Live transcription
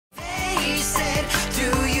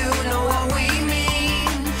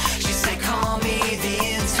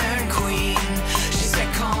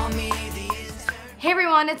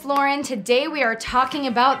everyone, it's Lauren. Today we are talking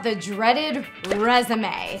about the dreaded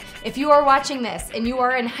resume. If you are watching this and you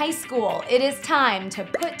are in high school, it is time to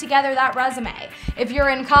put together that resume. If you're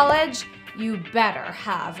in college, you better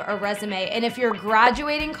have a resume. And if you're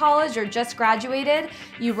graduating college or just graduated,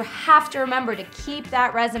 you have to remember to keep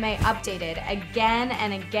that resume updated again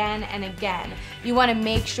and again and again. You want to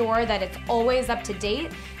make sure that it's always up to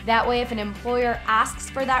date. That way, if an employer asks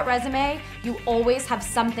for that resume, you always have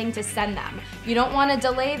something to send them. You don't want to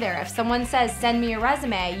delay there. If someone says, send me a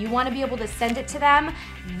resume, you want to be able to send it to them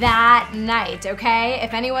that night, okay?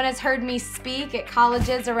 If anyone has heard me speak at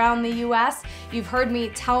colleges around the US, you've heard me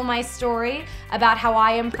tell my story about how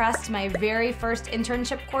I impressed my very first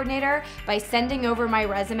internship coordinator by sending over my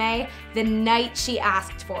resume the night she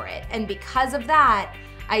asked for it. And because of that,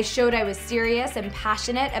 I showed I was serious and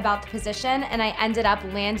passionate about the position, and I ended up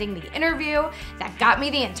landing the interview that got me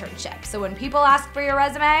the internship. So when people ask for your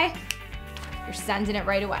resume, you're sending it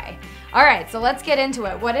right away. All right, so let's get into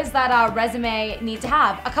it. What does that resume need to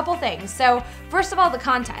have? A couple things. So first of all, the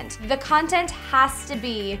content. The content has to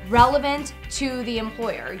be relevant to the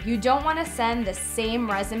employer. You don't want to send the same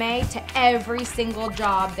resume to every single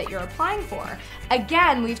job that you're applying for.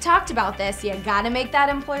 Again, we've talked about this. You gotta make that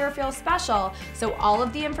employer feel special. So all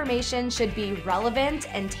of the information should be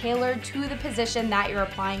relevant and tailored to the position that you're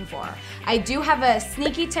applying for. I do have a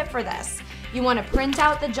sneaky tip for this. You want to print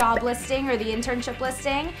out the job listing or the internship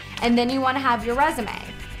listing, and then you want to have your resume.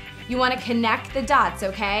 You want to connect the dots,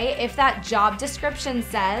 okay? If that job description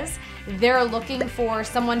says they're looking for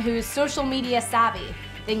someone who's social media savvy,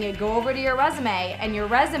 then you go over to your resume, and your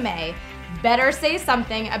resume better say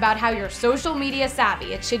something about how you're social media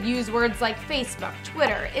savvy. It should use words like Facebook,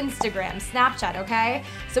 Twitter, Instagram, Snapchat, okay?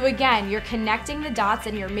 So again, you're connecting the dots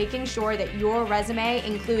and you're making sure that your resume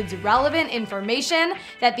includes relevant information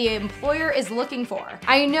that the employer is looking for.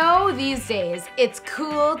 I know these days it's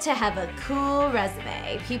cool to have a cool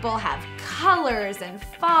resume. People have colors and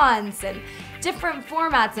fonts and different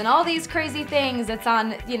formats and all these crazy things that's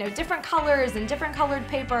on, different colors and different colored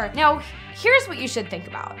paper. Now, here's what you should think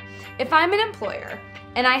about. If I'm an employer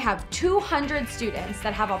and I have 200 students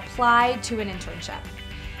that have applied to an internship,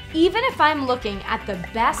 even if I'm looking at the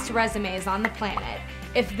best resumes on the planet,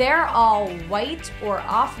 if they're all white or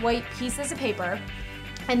off-white pieces of paper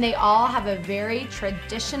and they all have a very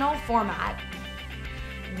traditional format,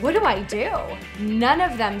 what do? None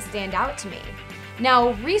of them stand out to me.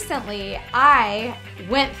 Now, recently, I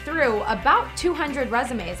went through about 200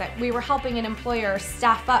 resumes. We were helping an employer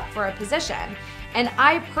staff up for a position. And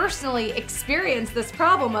I personally experienced this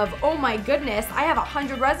problem of, oh my goodness, I have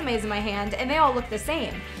 100 resumes in my hand and they all look the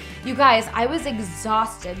same. You guys, I was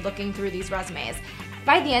exhausted looking through these resumes.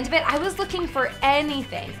 By the end of it, I was looking for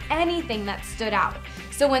anything that stood out.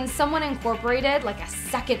 So when someone incorporated like a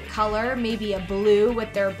second color, maybe a blue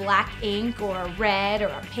with their black ink, or a red or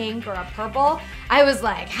a pink or a purple, I was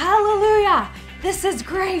like, hallelujah, this is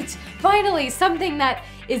great. Finally, something that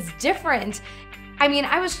is different. I mean,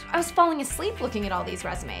 I was falling asleep looking at all these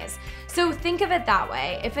resumes. So think of it that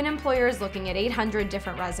way. If an employer is looking at 800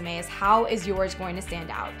 different resumes, how is yours going to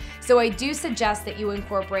stand out? So I do suggest that you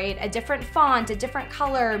incorporate a different font, a different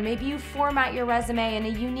color, maybe you format your resume in a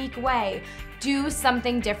unique way. Do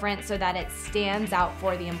something different so that it stands out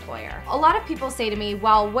for the employer. A lot of people say to me,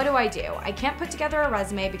 well, what do? I can't put together a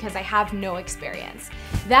resume because I have no experience.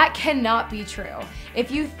 That cannot be true.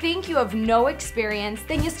 If you think you have no experience,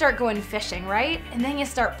 then you start going fishing, right? And then you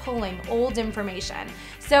start pulling old information.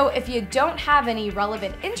 So if you don't have any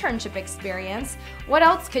relevant internship experience, what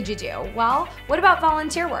else could you do? Well, what about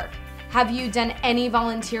volunteer work? Have you done any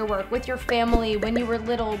volunteer work with your family when you were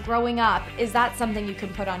little, growing up? Is that something you can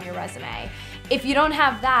put on your resume? If you don't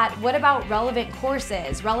have that, what about relevant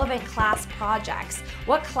courses, relevant class projects?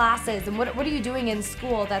 What classes and what are you doing in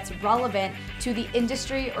school that's relevant to the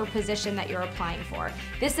industry or position that you're applying for?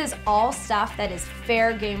 This is all stuff that is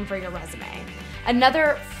fair game for your resume.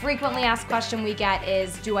 Another frequently asked question we get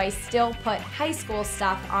is, do I still put high school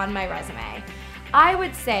stuff on my resume? I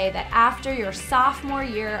would say that after your sophomore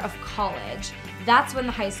year of college, that's when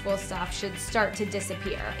the high school stuff should start to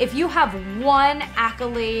disappear. If you have one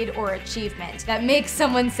accolade or achievement that makes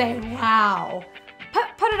someone say, wow,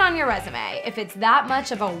 put it on your resume. If it's that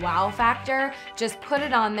much of a wow factor, just put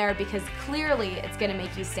it on there because clearly it's gonna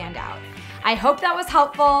make you stand out. I hope that was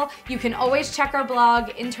helpful. You can always check our blog,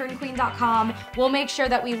 internqueen.com. We'll make sure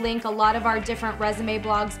that we link a lot of our different resume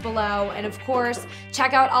blogs below. And of course,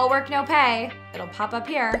 check out All Work No Pay. It'll pop up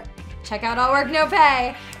here. Check out All Work No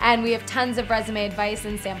Pay. And we have tons of resume advice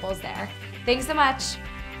and samples there. Thanks so much.